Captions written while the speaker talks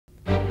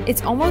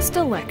It's almost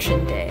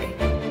election day.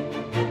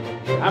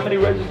 How many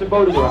registered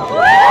voters are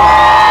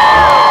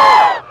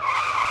out?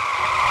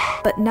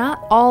 But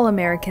not all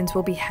Americans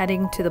will be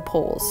heading to the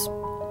polls.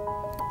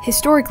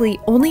 Historically,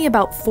 only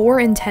about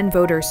 4 in 10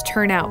 voters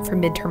turn out for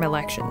midterm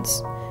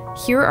elections.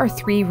 Here are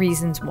 3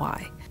 reasons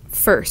why.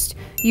 First,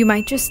 you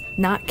might just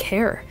not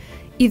care.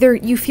 Either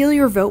you feel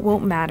your vote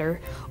won't matter,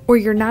 or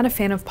you're not a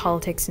fan of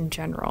politics in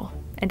general.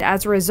 And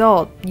as a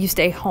result, you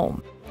stay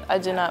home. I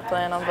do not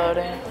plan on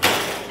voting.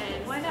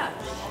 Why not?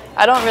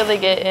 I don't really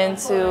get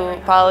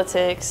into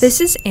politics. This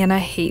is Anna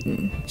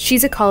Hayden.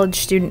 She's a college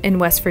student in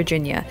West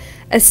Virginia,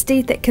 a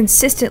state that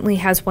consistently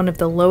has one of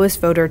the lowest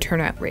voter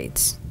turnout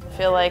rates. I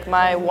feel like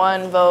my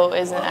one vote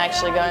isn't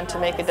actually going to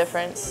make a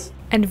difference.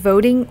 And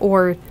voting,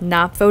 or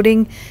not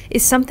voting,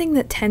 is something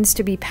that tends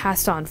to be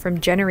passed on from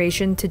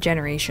generation to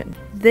generation.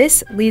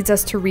 This leads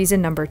us to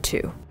reason number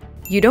 2.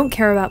 You don't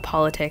care about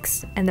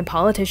politics, and the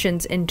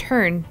politicians, in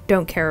turn,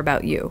 don't care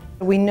about you.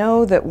 We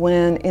know that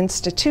when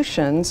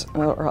institutions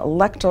or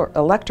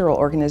electoral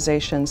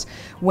organizations,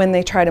 when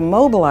they try to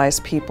mobilize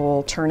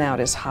people,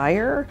 turnout is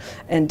higher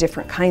and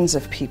different kinds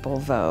of people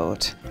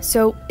vote.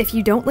 So if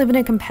you don't live in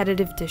a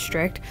competitive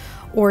district,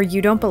 or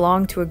you don't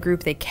belong to a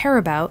group they care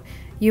about,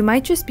 you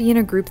might just be in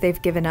a group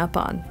they've given up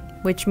on,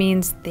 which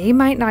means they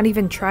might not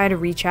even try to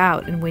reach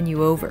out and win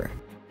you over.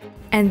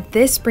 And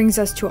this brings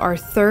us to our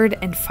third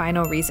and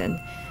final reason.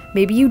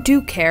 Maybe you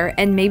do care,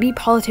 and maybe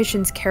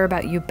politicians care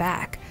about you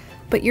back,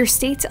 but your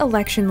state's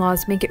election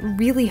laws make it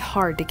really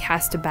hard to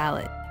cast a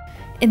ballot.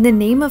 In the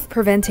name of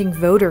preventing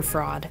voter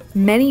fraud,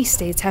 many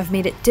states have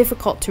made it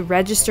difficult to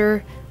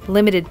register,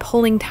 limited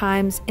polling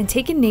times, and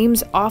taken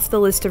names off the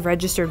list of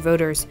registered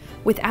voters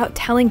without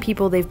telling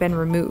people they've been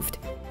removed.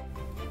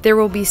 There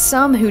will be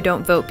some who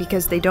don't vote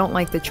because they don't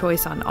like the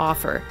choice on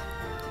offer.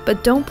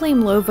 But don't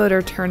blame low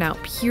voter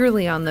turnout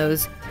purely on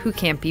those who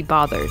can't be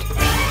bothered.